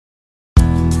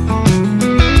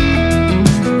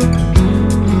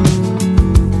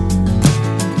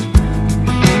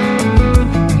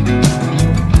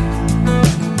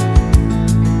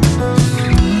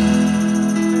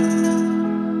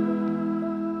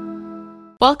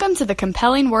Welcome to the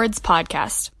Compelling Words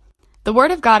Podcast. The Word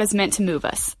of God is meant to move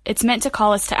us. It's meant to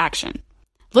call us to action.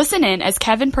 Listen in as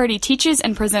Kevin Purdy teaches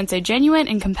and presents a genuine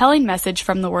and compelling message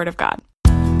from the Word of God.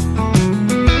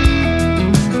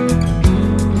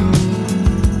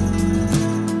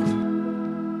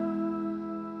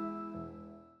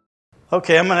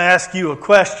 Okay, I'm going to ask you a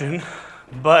question,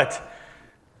 but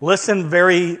listen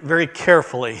very, very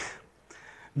carefully,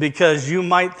 because you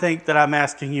might think that I'm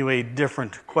asking you a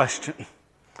different question.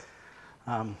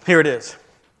 Here it is.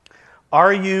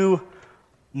 Are you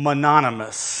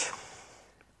mononymous?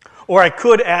 Or I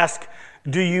could ask,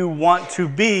 do you want to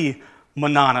be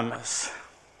mononymous?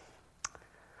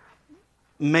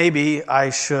 Maybe I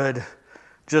should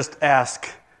just ask,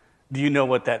 do you know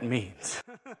what that means?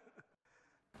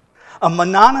 A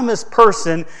mononymous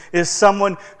person is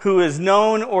someone who is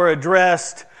known or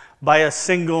addressed by a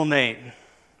single name.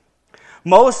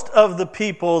 Most of the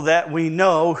people that we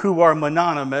know who are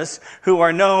mononymous, who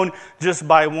are known just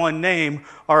by one name,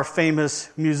 are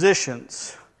famous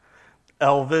musicians.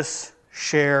 Elvis,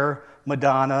 Cher,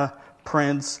 Madonna,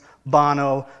 Prince,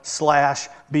 Bono, Slash,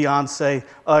 Beyonce,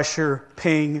 Usher,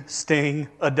 Pink, Sting,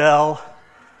 Adele.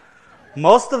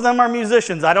 Most of them are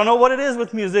musicians. I don't know what it is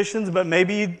with musicians, but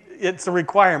maybe it's a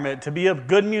requirement. To be a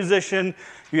good musician,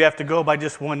 you have to go by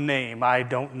just one name. I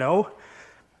don't know.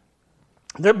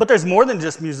 But there's more than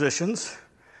just musicians.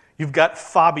 You've got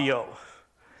Fabio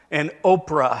and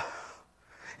Oprah.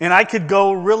 And I could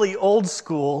go really old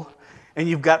school, and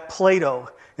you've got Plato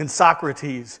and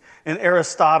Socrates and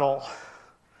Aristotle.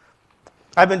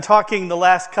 I've been talking the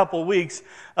last couple weeks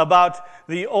about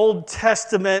the Old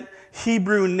Testament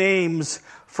Hebrew names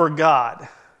for God.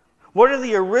 What are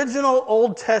the original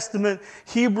Old Testament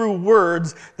Hebrew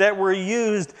words that were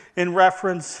used in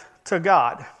reference to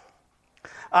God?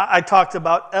 I talked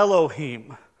about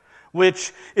Elohim,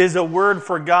 which is a word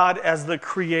for God as the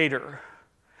creator.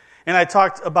 And I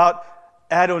talked about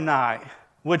Adonai,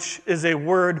 which is a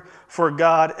word for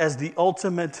God as the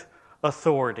ultimate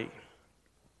authority.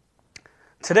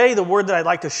 Today, the word that I'd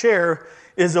like to share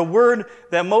is a word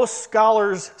that most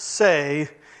scholars say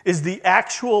is the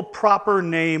actual proper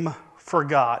name for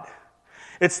God.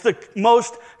 It's the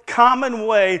most common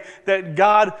way that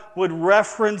God would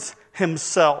reference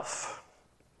himself.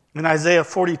 In Isaiah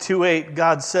 42:8,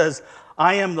 God says,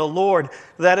 I am the Lord,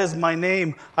 that is my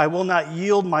name. I will not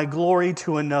yield my glory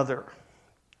to another.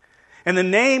 And the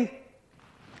name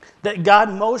that God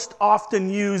most often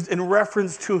used in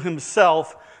reference to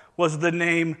himself was the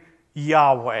name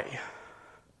Yahweh.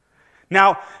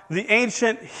 Now, the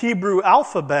ancient Hebrew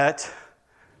alphabet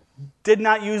did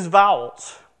not use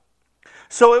vowels.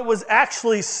 So it was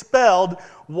actually spelled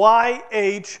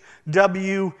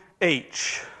YHWH.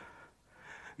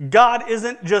 God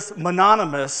isn't just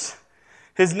mononymous.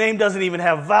 His name doesn't even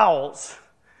have vowels.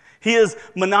 He is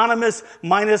mononymous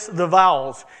minus the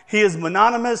vowels. He is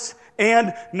mononymous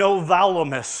and no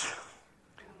vowelous.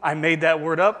 I made that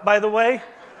word up, by the way,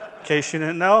 in case you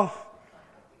didn't know.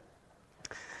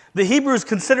 The Hebrews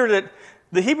considered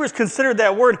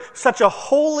that word such a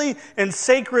holy and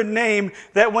sacred name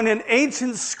that when an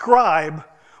ancient scribe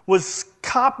was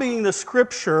copying the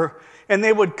scripture and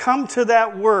they would come to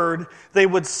that word, they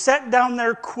would set down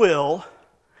their quill,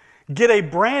 get a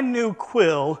brand new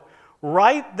quill,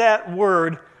 write that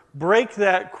word, break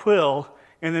that quill,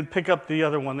 and then pick up the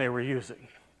other one they were using.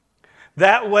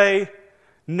 That way,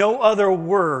 no other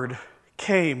word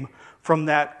came from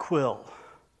that quill.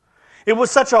 It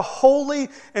was such a holy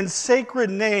and sacred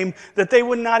name that they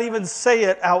would not even say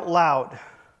it out loud.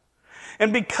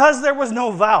 And because there was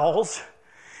no vowels,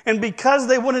 and because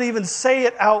they wouldn't even say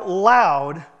it out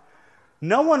loud,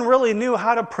 no one really knew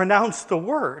how to pronounce the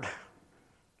word.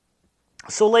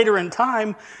 So later in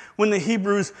time, when the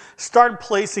Hebrews started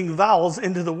placing vowels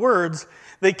into the words,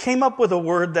 they came up with a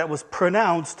word that was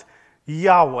pronounced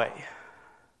Yahweh.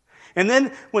 And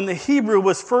then when the Hebrew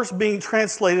was first being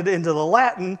translated into the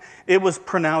Latin, it was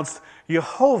pronounced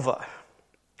Jehovah.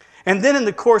 And then in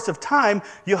the course of time,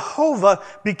 Jehovah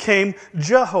became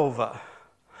Jehovah.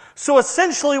 So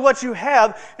essentially what you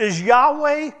have is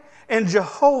Yahweh and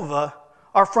Jehovah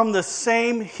are from the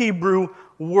same Hebrew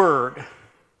word.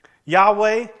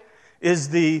 Yahweh is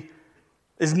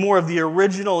more of the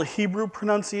original Hebrew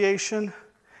pronunciation,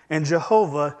 and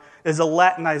Jehovah is a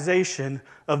Latinization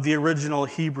of the original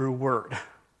Hebrew word.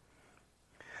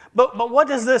 But what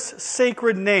does this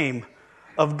sacred name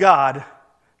of God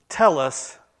tell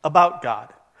us about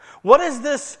God? What is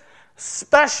this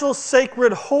special,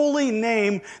 sacred, holy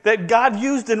name that God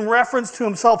used in reference to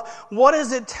himself? What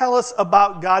does it tell us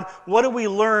about God? What do we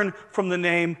learn from the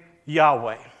name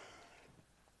Yahweh?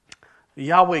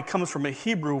 Yahweh comes from a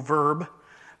Hebrew verb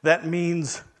that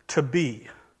means to be.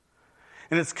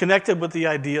 And it's connected with the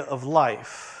idea of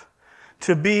life.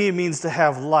 To be means to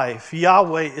have life.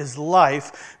 Yahweh is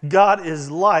life. God is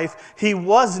life. He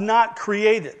was not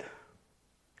created.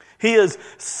 He is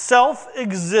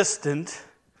self-existent,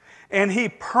 and He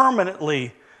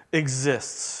permanently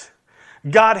exists.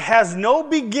 God has no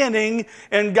beginning,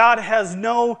 and God has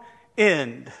no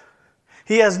end.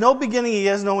 He has no beginning, He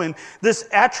has no end. This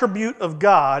attribute of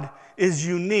God is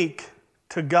unique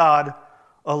to God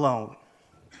alone.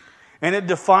 And it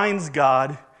defines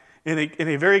God in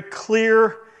a very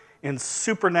clear and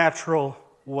supernatural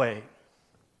way.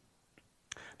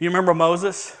 Do you remember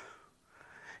Moses?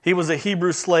 He was a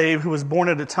Hebrew slave who was born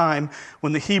at a time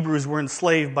when the Hebrews were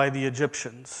enslaved by the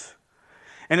Egyptians.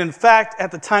 And in fact,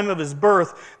 at the time of his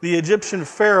birth, the Egyptian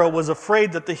Pharaoh was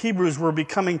afraid that the Hebrews were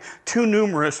becoming too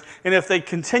numerous, and if they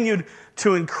continued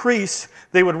to increase,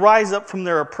 they would rise up from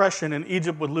their oppression and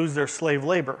Egypt would lose their slave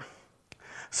labor.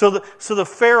 So the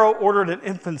Pharaoh ordered an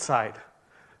infanticide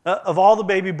of all the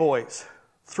baby boys.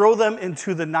 Throw them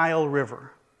into the Nile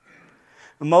River.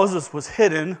 And Moses was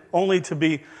hidden, only to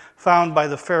be found by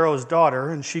the Pharaoh's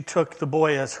daughter, and she took the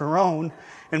boy as her own,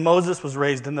 and Moses was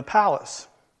raised in the palace.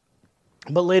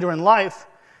 But later in life,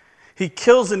 he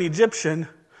kills an Egyptian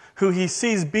who he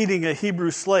sees beating a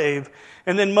Hebrew slave,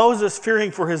 and then Moses,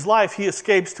 fearing for his life, he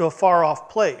escapes to a far-off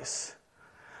place.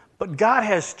 But God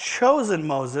has chosen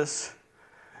Moses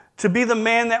to be the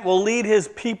man that will lead his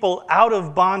people out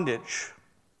of bondage.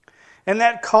 And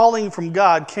that calling from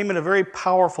God came in a very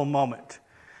powerful moment.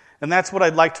 And that's what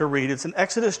I'd like to read. It's in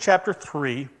Exodus chapter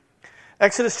 3.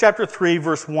 Exodus chapter 3,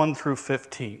 verse 1 through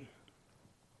 15.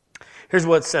 Here's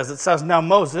what it says. It says, "Now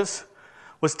Moses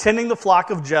was tending the flock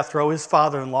of Jethro, his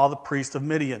father-in-law, the priest of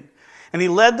Midian. And he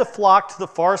led the flock to the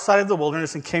far side of the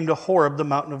wilderness and came to Horeb, the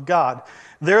mountain of God.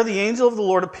 There the angel of the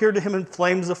Lord appeared to him in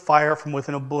flames of fire from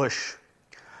within a bush.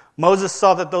 Moses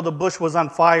saw that though the bush was on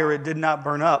fire, it did not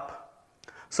burn up.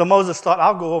 So Moses thought,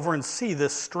 I'll go over and see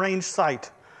this strange sight,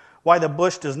 why the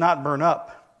bush does not burn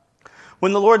up.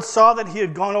 When the Lord saw that he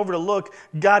had gone over to look,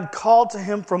 God called to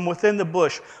him from within the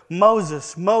bush,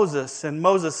 Moses, Moses. And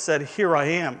Moses said, Here I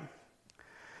am.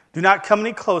 Do not come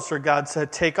any closer, God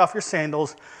said. Take off your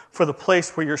sandals, for the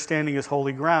place where you're standing is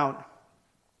holy ground.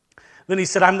 Then he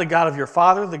said, I'm the God of your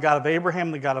father, the God of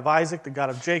Abraham, the God of Isaac, the God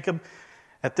of Jacob.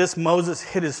 At this, Moses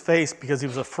hid his face because he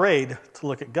was afraid to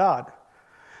look at God.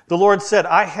 The Lord said,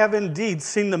 I have indeed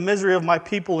seen the misery of my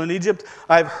people in Egypt.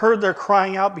 I have heard their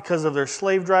crying out because of their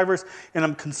slave drivers, and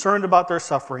I'm concerned about their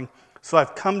suffering. So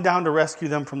I've come down to rescue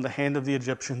them from the hand of the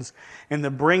Egyptians and to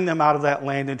bring them out of that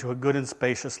land into a good and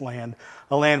spacious land,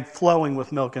 a land flowing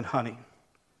with milk and honey.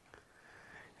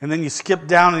 And then you skip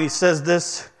down and he says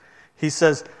this. He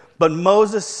says, But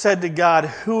Moses said to God,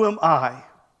 Who am I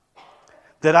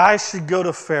that I should go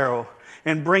to Pharaoh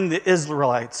and bring the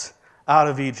Israelites out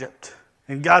of Egypt?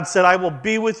 And God said, I will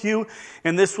be with you,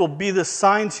 and this will be the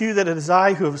sign to you that it is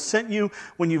I who have sent you.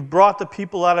 When you've brought the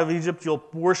people out of Egypt, you'll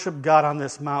worship God on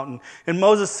this mountain. And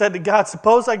Moses said to God,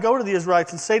 Suppose I go to the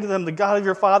Israelites and say to them, The God of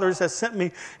your fathers has sent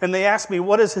me, and they ask me,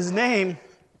 What is his name?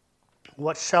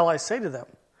 What shall I say to them?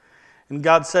 And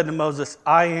God said to Moses,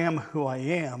 I am who I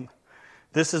am.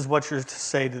 This is what you're to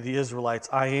say to the Israelites.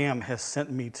 I am has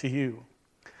sent me to you.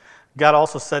 God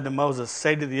also said to Moses,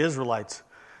 Say to the Israelites,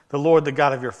 The Lord, the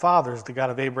God of your fathers, the God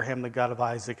of Abraham, the God of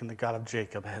Isaac, and the God of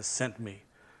Jacob has sent me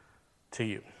to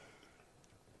you.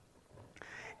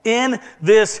 In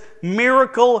this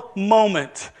miracle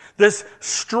moment, this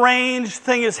strange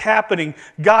thing is happening.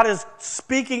 God is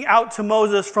speaking out to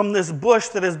Moses from this bush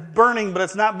that is burning, but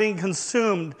it's not being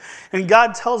consumed. And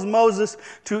God tells Moses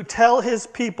to tell his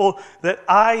people that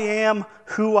I am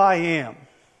who I am.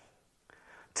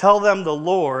 Tell them the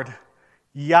Lord,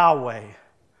 Yahweh,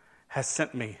 has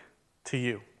sent me to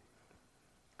you.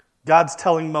 God's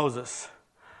telling Moses,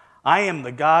 I am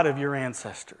the God of your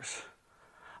ancestors.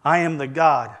 I am the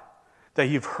God that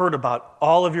you've heard about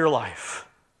all of your life.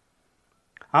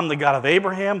 I'm the God of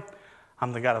Abraham.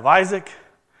 I'm the God of Isaac,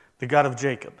 the God of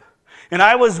Jacob. And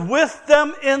I was with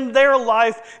them in their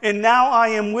life, and now I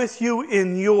am with you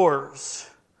in yours.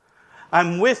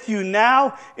 I'm with you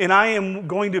now, and I am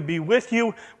going to be with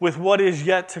you with what is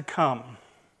yet to come.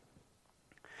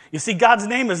 You see, God's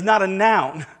name is not a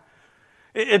noun.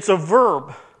 It's a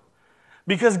verb.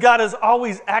 Because God is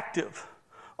always active,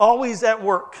 always at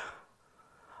work.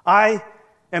 I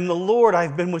am the Lord.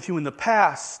 I've been with you in the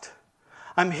past.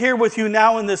 I'm here with you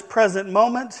now in this present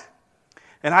moment,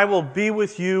 and I will be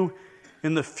with you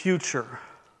in the future.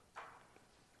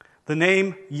 The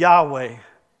name Yahweh,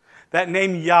 that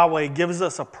name Yahweh gives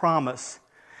us a promise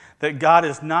that God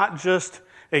is not just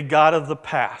a God of the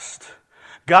past,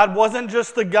 God wasn't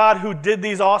just the God who did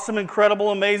these awesome, incredible,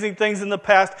 amazing things in the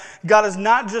past. God is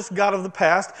not just God of the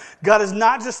past. God is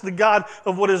not just the God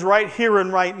of what is right here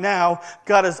and right now.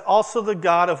 God is also the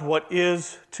God of what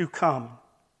is to come.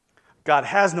 God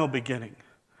has no beginning,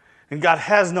 and God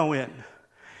has no end.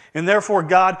 And therefore,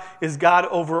 God is God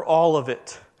over all of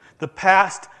it. The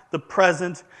past, the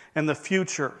present, and the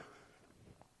future.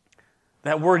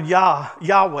 That word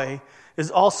Yahweh is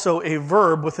also a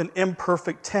verb with an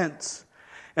imperfect tense.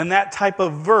 And that type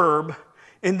of verb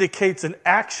indicates an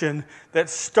action that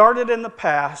started in the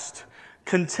past,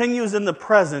 continues in the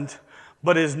present,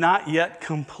 but is not yet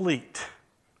complete.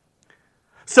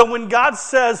 So when God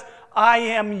says, I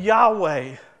am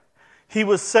Yahweh, he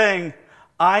was saying,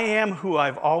 I am who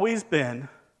I've always been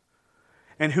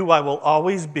and who I will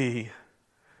always be,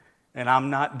 and I'm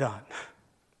not done.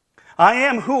 I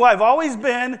am who I've always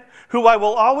been, who I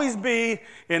will always be,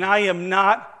 and I am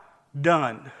not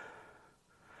done.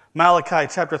 Malachi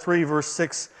chapter 3, verse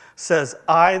 6 says,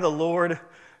 I, the Lord,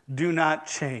 do not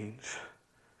change.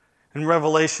 And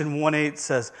Revelation 1:8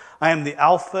 says, I am the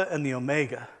Alpha and the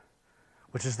Omega,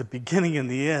 which is the beginning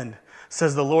and the end,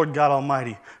 says the Lord God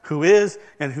Almighty, who is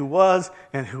and who was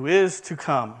and who is to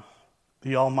come,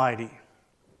 the Almighty.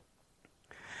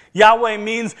 Yahweh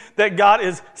means that God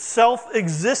is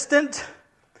self-existent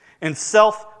and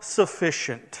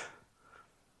self-sufficient.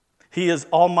 He is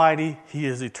almighty, he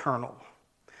is eternal.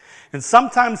 And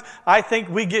sometimes I think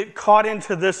we get caught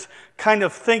into this kind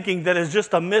of thinking that is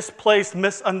just a misplaced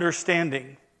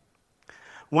misunderstanding.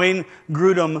 Wayne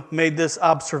Grudem made this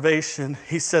observation.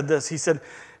 He said this, he said,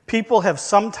 people have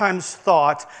sometimes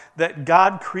thought that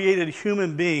God created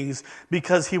human beings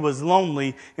because he was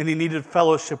lonely and he needed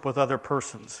fellowship with other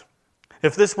persons.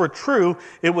 If this were true,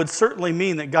 it would certainly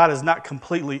mean that God is not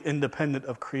completely independent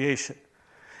of creation.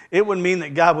 It would mean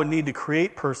that God would need to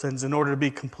create persons in order to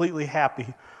be completely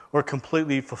happy or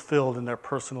completely fulfilled in their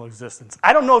personal existence.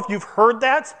 I don't know if you've heard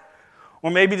that or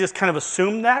maybe just kind of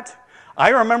assumed that. I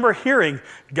remember hearing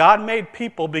God made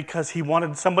people because he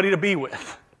wanted somebody to be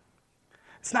with.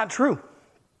 It's not true.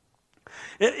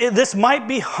 This might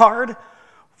be hard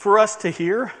for us to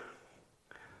hear,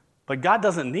 but God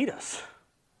doesn't need us.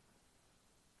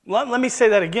 Let me say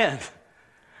that again.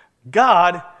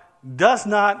 God does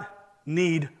not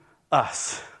need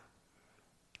us.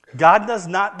 God does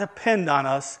not depend on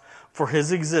us for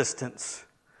his existence.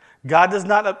 God does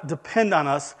not depend on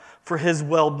us for his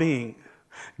well-being.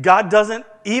 God doesn't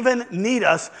even need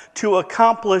us to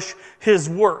accomplish his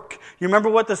work. You remember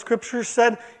what the scripture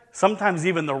said? Sometimes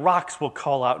even the rocks will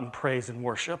call out in praise and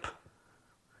worship.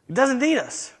 He doesn't need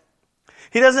us.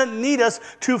 He doesn't need us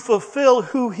to fulfill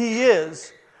who he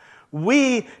is.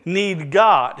 We need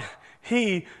God.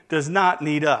 He does not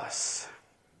need us.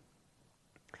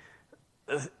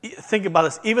 Think about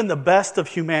this. Even the best of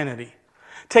humanity.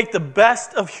 Take the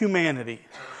best of humanity,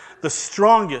 the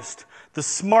strongest, the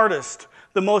smartest,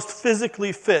 the most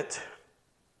physically fit.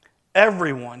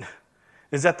 Everyone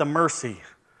is at the mercy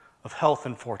of health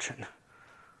and fortune.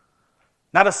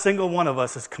 Not a single one of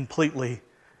us is completely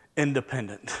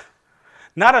independent.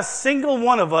 Not a single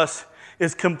one of us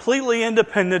is completely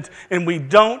independent, and we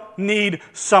don't need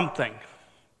something.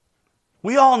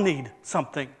 We all need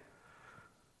something.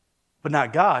 But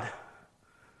not God.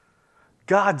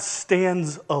 God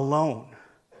stands alone.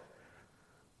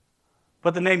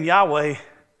 But the name Yahweh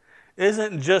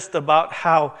isn't just about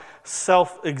how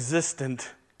self-existent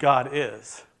God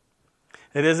is.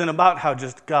 It isn't about how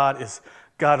just God is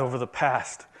God over the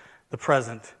past, the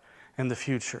present, and the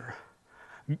future.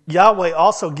 Yahweh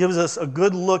also gives us a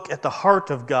good look at the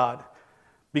heart of God,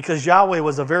 because Yahweh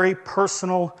was a very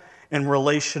personal and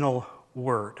relational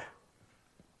word.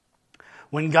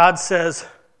 When God says,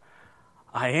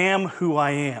 I am who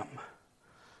I am,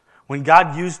 when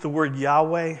God used the word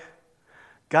Yahweh,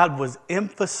 God was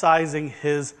emphasizing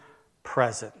his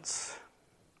presence.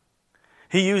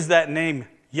 He used that name,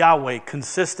 Yahweh,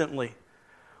 consistently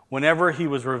whenever he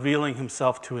was revealing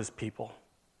himself to his people.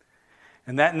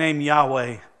 And that name,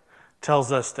 Yahweh,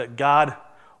 tells us that God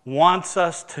wants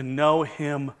us to know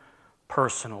him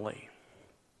personally.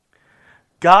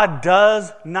 God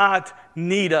does not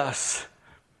need us,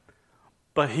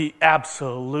 but he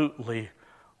absolutely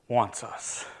wants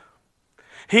us.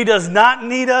 He does not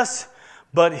need us,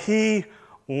 but he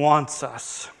wants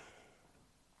us.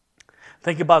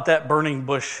 Think about that burning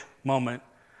bush moment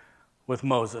with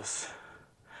Moses.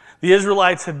 The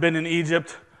Israelites had been in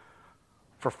Egypt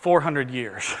for 400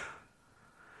 years.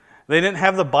 They didn't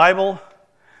have the Bible.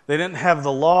 They didn't have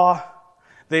the law.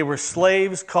 They were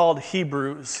slaves called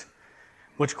Hebrews,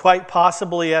 which quite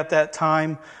possibly at that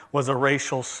time was a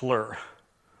racial slur.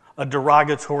 a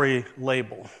derogatory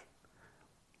label.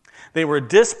 They were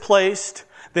displaced,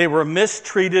 they were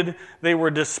mistreated, they were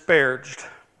disparaged.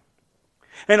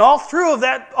 And all through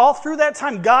that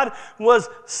time, God was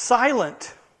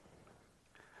silent.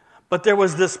 But there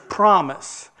was this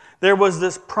promise. There was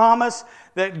this promise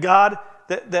that God,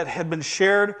 that had been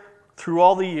shared through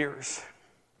all the years.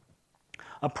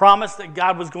 A promise that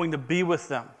God was going to be with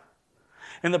them.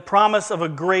 And the promise of a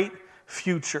great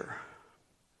future.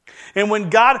 And when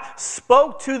God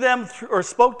spoke to them, or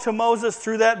spoke to Moses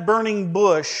through that burning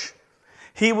bush,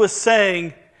 he was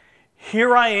saying,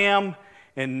 "Here I am,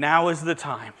 and now is the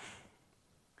time.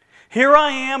 Here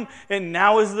I am, and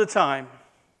now is the time.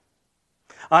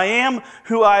 I am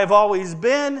who I have always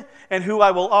been, and who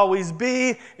I will always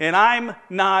be, and I'm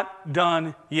not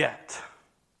done yet."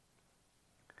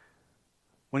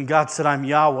 When God said, "I'm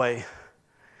Yahweh,"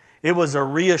 it was a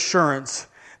reassurance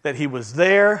that he was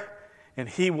there, and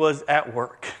he was at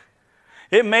work.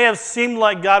 It may have seemed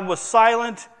like God was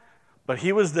silent, but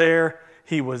he was there.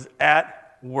 He was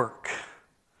at work.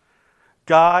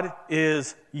 God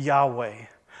is Yahweh.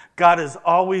 God is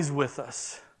always with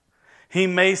us. He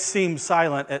may seem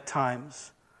silent at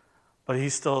times, but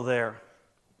he's still there.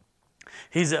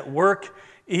 He's at work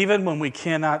even when we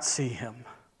cannot see him.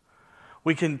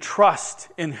 We can trust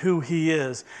in who he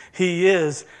is. He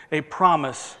is a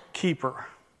promise keeper.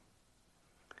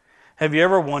 Have you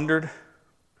ever wondered?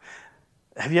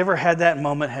 Have you ever had that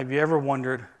moment? Have you ever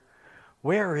wondered,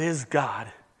 where is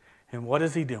God and what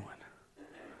is he doing?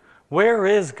 Where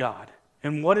is God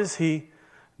and what is he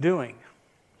doing?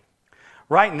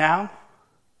 Right now,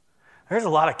 there's a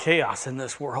lot of chaos in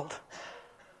this world.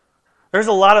 There's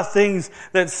a lot of things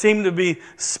that seem to be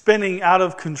spinning out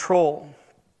of control.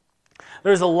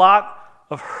 There's a lot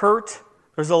of hurt.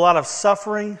 There's a lot of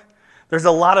suffering. There's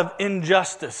a lot of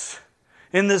injustice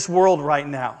in this world right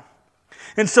now.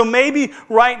 And so maybe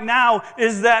right now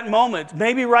is that moment.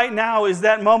 Maybe right now is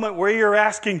that moment where you're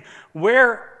asking,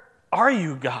 where are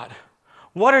you, God?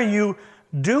 What are you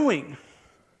doing?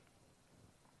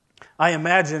 I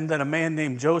imagine that a man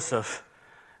named Joseph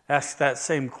asked that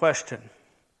same question.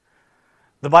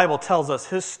 The Bible tells us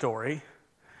his story.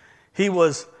 He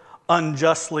was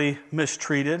unjustly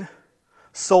mistreated,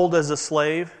 sold as a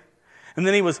slave, and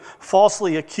then he was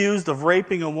falsely accused of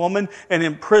raping a woman and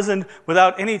imprisoned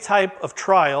without any type of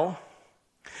trial.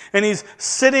 And he's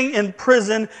sitting in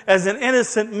prison as an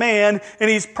innocent man, and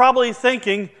he's probably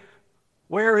thinking,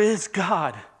 where is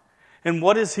God? And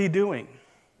what is he doing?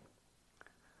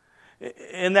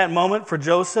 In that moment for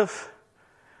Joseph,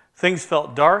 things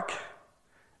felt dark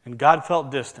and God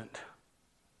felt distant.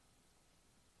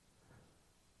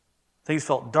 Things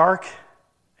felt dark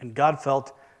and God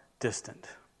felt distant.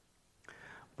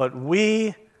 But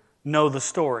we know the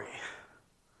story.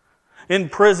 In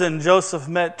prison, Joseph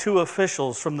met two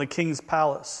officials from the king's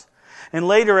palace. And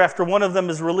later, after one of them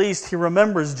is released, he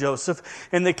remembers Joseph.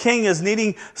 And the king is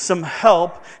needing some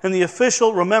help. And the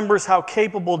official remembers how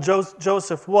capable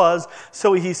Joseph was.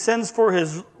 So he sends for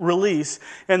his release.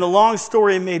 And the long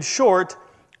story made short,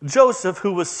 Joseph,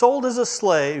 who was sold as a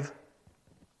slave,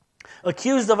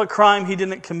 accused of a crime he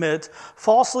didn't commit,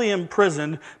 falsely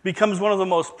imprisoned, becomes one of the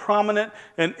most prominent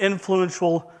and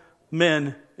influential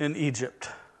men in Egypt.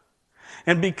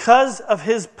 And because of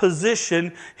his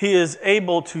position, he is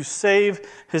able to save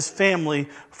his family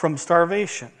from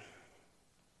starvation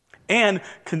and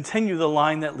continue the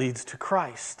line that leads to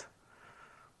Christ.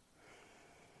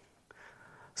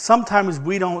 Sometimes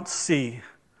we don't see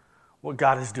what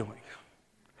God is doing.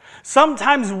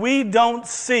 Sometimes we don't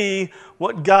see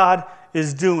what God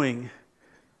is doing.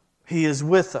 He is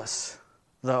with us,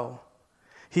 though.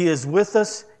 He is with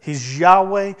us. He's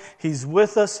Yahweh. He's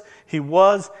with us. He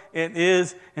was and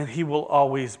is and he will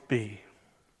always be.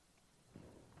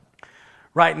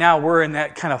 Right now, we're in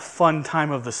that kind of fun time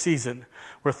of the season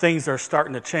where things are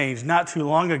starting to change. Not too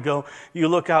long ago, you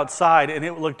look outside and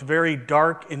it looked very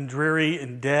dark and dreary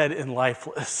and dead and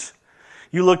lifeless.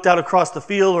 You looked out across the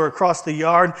field or across the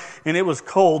yard and it was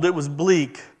cold, it was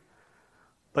bleak.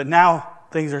 But now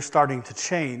things are starting to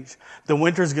change. The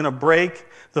winter's going to break,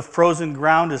 the frozen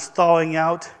ground is thawing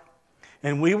out,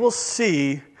 and we will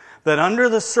see that under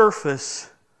the surface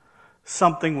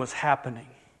something was happening.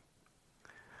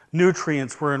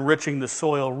 Nutrients were enriching the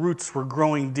soil, roots were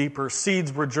growing deeper,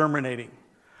 seeds were germinating.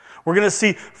 We're going to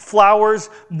see flowers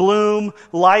bloom,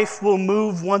 life will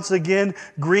move once again,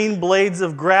 green blades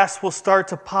of grass will start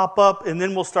to pop up, and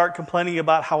then we'll start complaining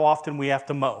about how often we have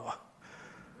to mow.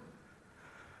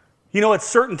 You know, at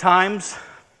certain times,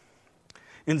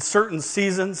 in certain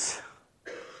seasons,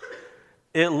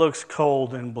 it looks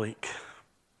cold and bleak.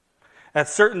 At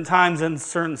certain times in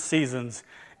certain seasons,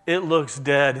 it looks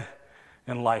dead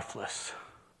and lifeless.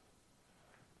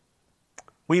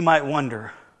 We might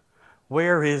wonder,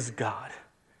 where is God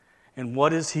and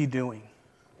what is He doing?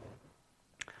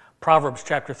 Proverbs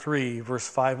chapter 3, verse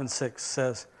 5 and 6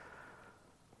 says,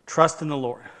 "Trust in the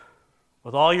Lord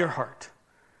with all your heart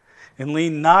and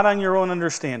lean not on your own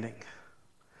understanding.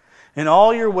 In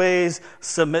all your ways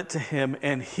submit to Him,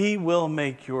 and He will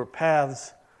make your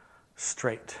paths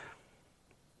straight."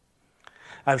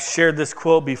 I've shared this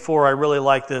quote before. I really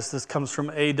like this. This comes from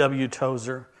A.W.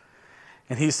 Tozer.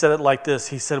 And he said it like this.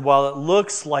 He said, "While it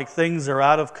looks like things are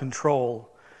out of control,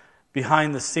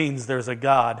 behind the scenes there's a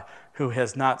God who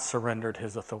has not surrendered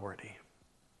His authority."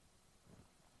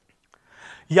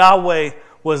 Yahweh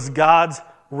was God's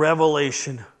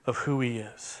revelation of who He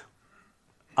is.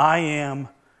 I am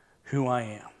who I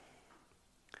am.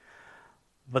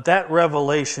 But that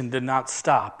revelation did not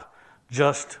stop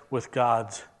just with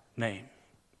God's name.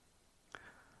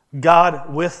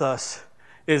 God with us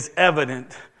is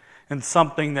evident in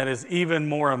something that is even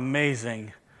more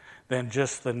amazing than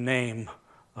just the name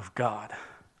of God.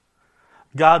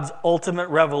 God's ultimate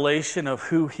revelation of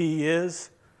who He is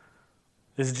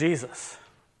Jesus.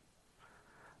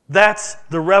 That's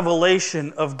the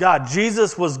revelation of God.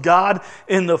 Jesus was God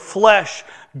in the flesh,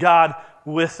 God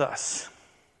with us.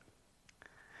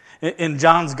 In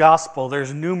John's Gospel,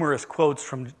 there's numerous quotes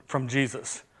from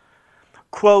Jesus.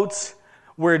 Quotes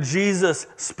where Jesus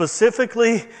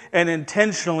specifically and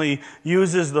intentionally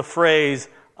uses the phrase,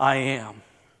 "I am."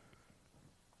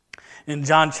 In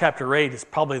John chapter 8, it's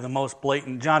probably the most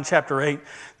blatant. John chapter 8,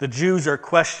 the Jews are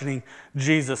questioning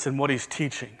Jesus and what He's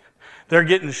teaching. They're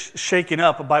getting shaken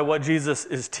up by what Jesus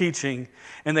is teaching,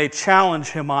 and they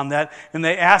challenge Him on that, and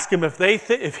they ask Him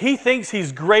if He thinks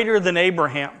He's greater than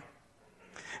Abraham.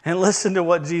 And listen to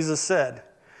what Jesus said.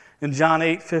 In John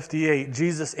 8:58,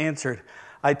 Jesus answered,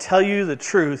 "I tell you the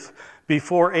truth,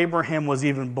 before Abraham was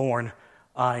even born,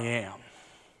 I am."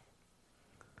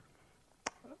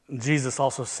 Jesus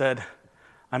also said,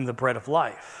 "I'm the bread of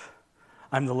life.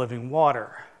 I'm the living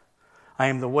water. I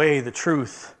am the way, the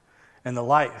truth, and the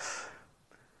life."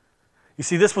 You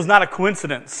see, this was not a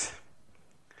coincidence.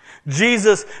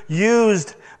 Jesus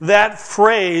used that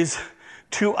phrase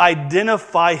to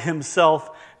identify Himself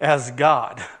as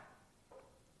God.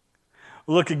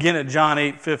 Look again at John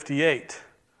 8:58.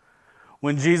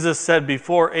 When Jesus said,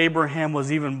 "Before Abraham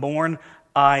was even born,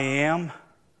 I am,"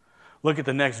 look at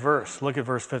the next verse. Look at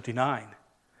verse 59.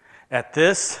 "At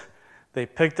this, they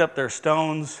picked up their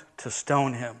stones to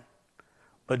stone Him.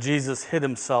 But Jesus hid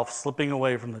Himself, slipping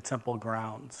away from the temple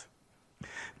grounds."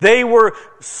 They were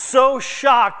so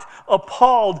shocked,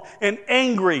 appalled, and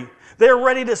angry. They're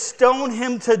ready to stone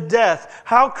Him to death.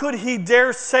 How could He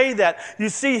dare say that? You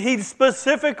see, He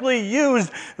specifically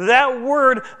used that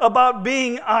word about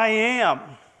being "I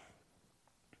am."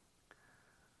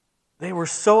 They were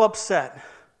so upset.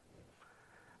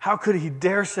 How could He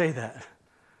dare say that?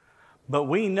 But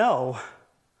we know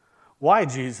why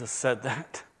Jesus said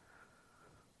that.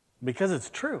 Because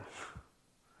it's true.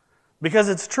 Because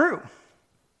it's true.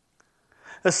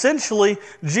 Eventually,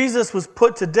 Jesus was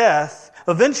put to death,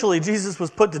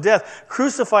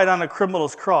 crucified on a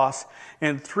criminal's cross,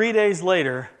 and 3 days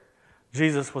later,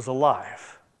 Jesus was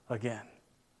alive again.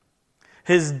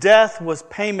 His death was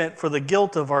payment for the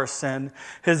guilt of our sin.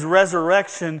 His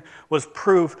resurrection was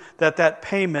proof that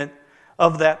payment,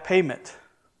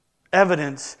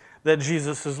 evidence that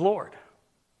Jesus is Lord.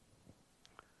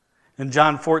 In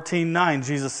John 14:9,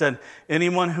 Jesus said,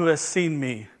 "Anyone who has seen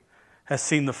me has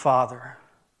seen the Father."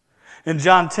 In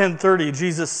John 10:30,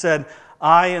 Jesus said,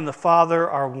 "I and the Father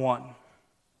are one."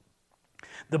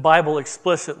 The Bible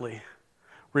explicitly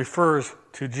refers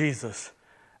to Jesus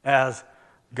as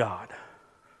God.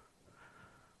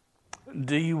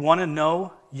 Do you want to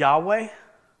know Yahweh?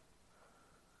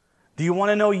 Do you want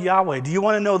to know Yahweh? Do you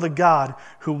want to know the God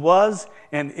who was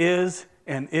and is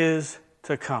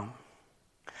to come?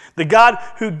 The God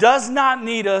who does not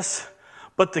need us,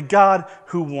 but the God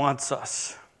who wants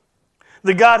us.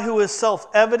 The God who is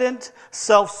self-evident,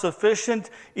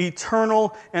 self-sufficient,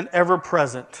 eternal, and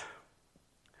ever-present.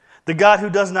 The God who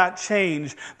does not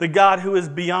change. The God who is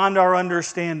beyond our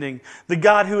understanding. The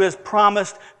God who has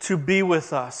promised to be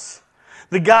with us.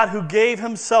 The God who gave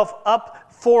Himself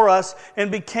up for us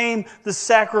and became the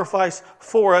sacrifice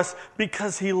for us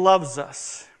because He loves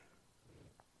us.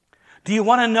 Do you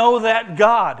want to know that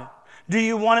God? Do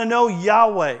you want to know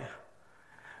Yahweh?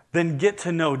 Then get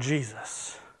to know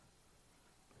Jesus.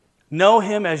 Know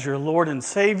Him as your Lord and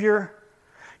Savior.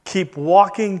 Keep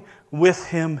walking with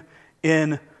Him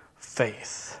in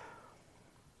faith.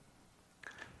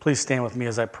 Please stand with me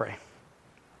as I pray.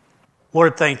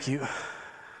 Lord, thank You.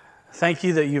 Thank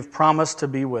you that you've promised to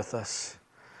be with us.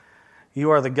 You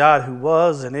are the God who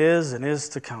was and is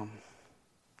to come,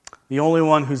 the only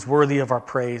one who's worthy of our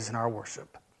praise and our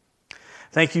worship.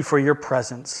 Thank you for your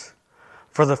presence,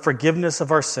 for the forgiveness of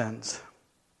our sins.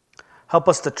 Help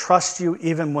us to trust you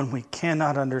even when we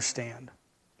cannot understand.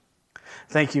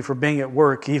 Thank you for being at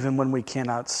work even when we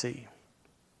cannot see.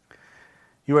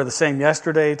 You are the same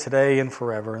yesterday, today, and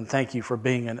forever, and thank you for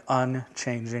being an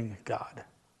unchanging God.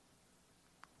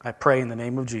 I pray in the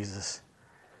name of Jesus.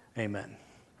 Amen.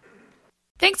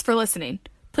 Thanks for listening.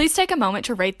 Please take a moment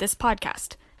to rate this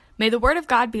podcast. May the Word of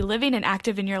God be living and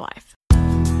active in your life.